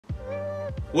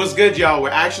What's good, y'all? We're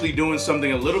actually doing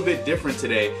something a little bit different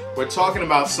today. We're talking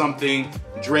about something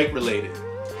Drake related.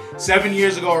 7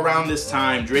 years ago around this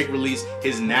time, Drake released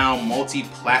his now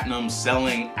multi-platinum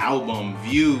selling album,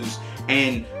 Views.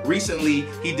 And recently,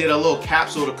 he did a little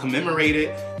capsule to commemorate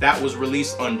it that was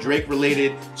released on Drake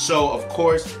Related. So, of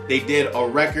course, they did a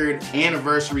record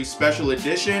anniversary special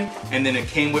edition, and then it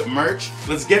came with merch.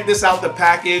 Let's get this out the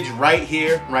package right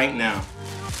here, right now.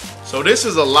 So this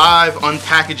is a live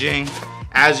unpackaging,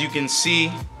 as you can see.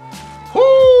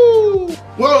 Woo!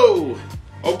 Whoa!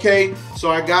 Okay, so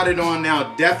I got it on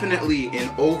now. Definitely an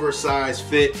oversized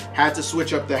fit. Had to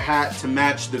switch up the hat to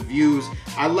match the Views.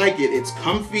 I like it. It's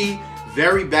comfy,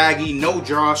 very baggy, no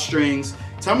drawstrings.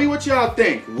 Tell me what y'all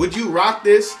think. Would you rock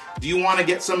this? Do you want to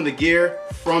get some of the gear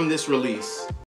from this release?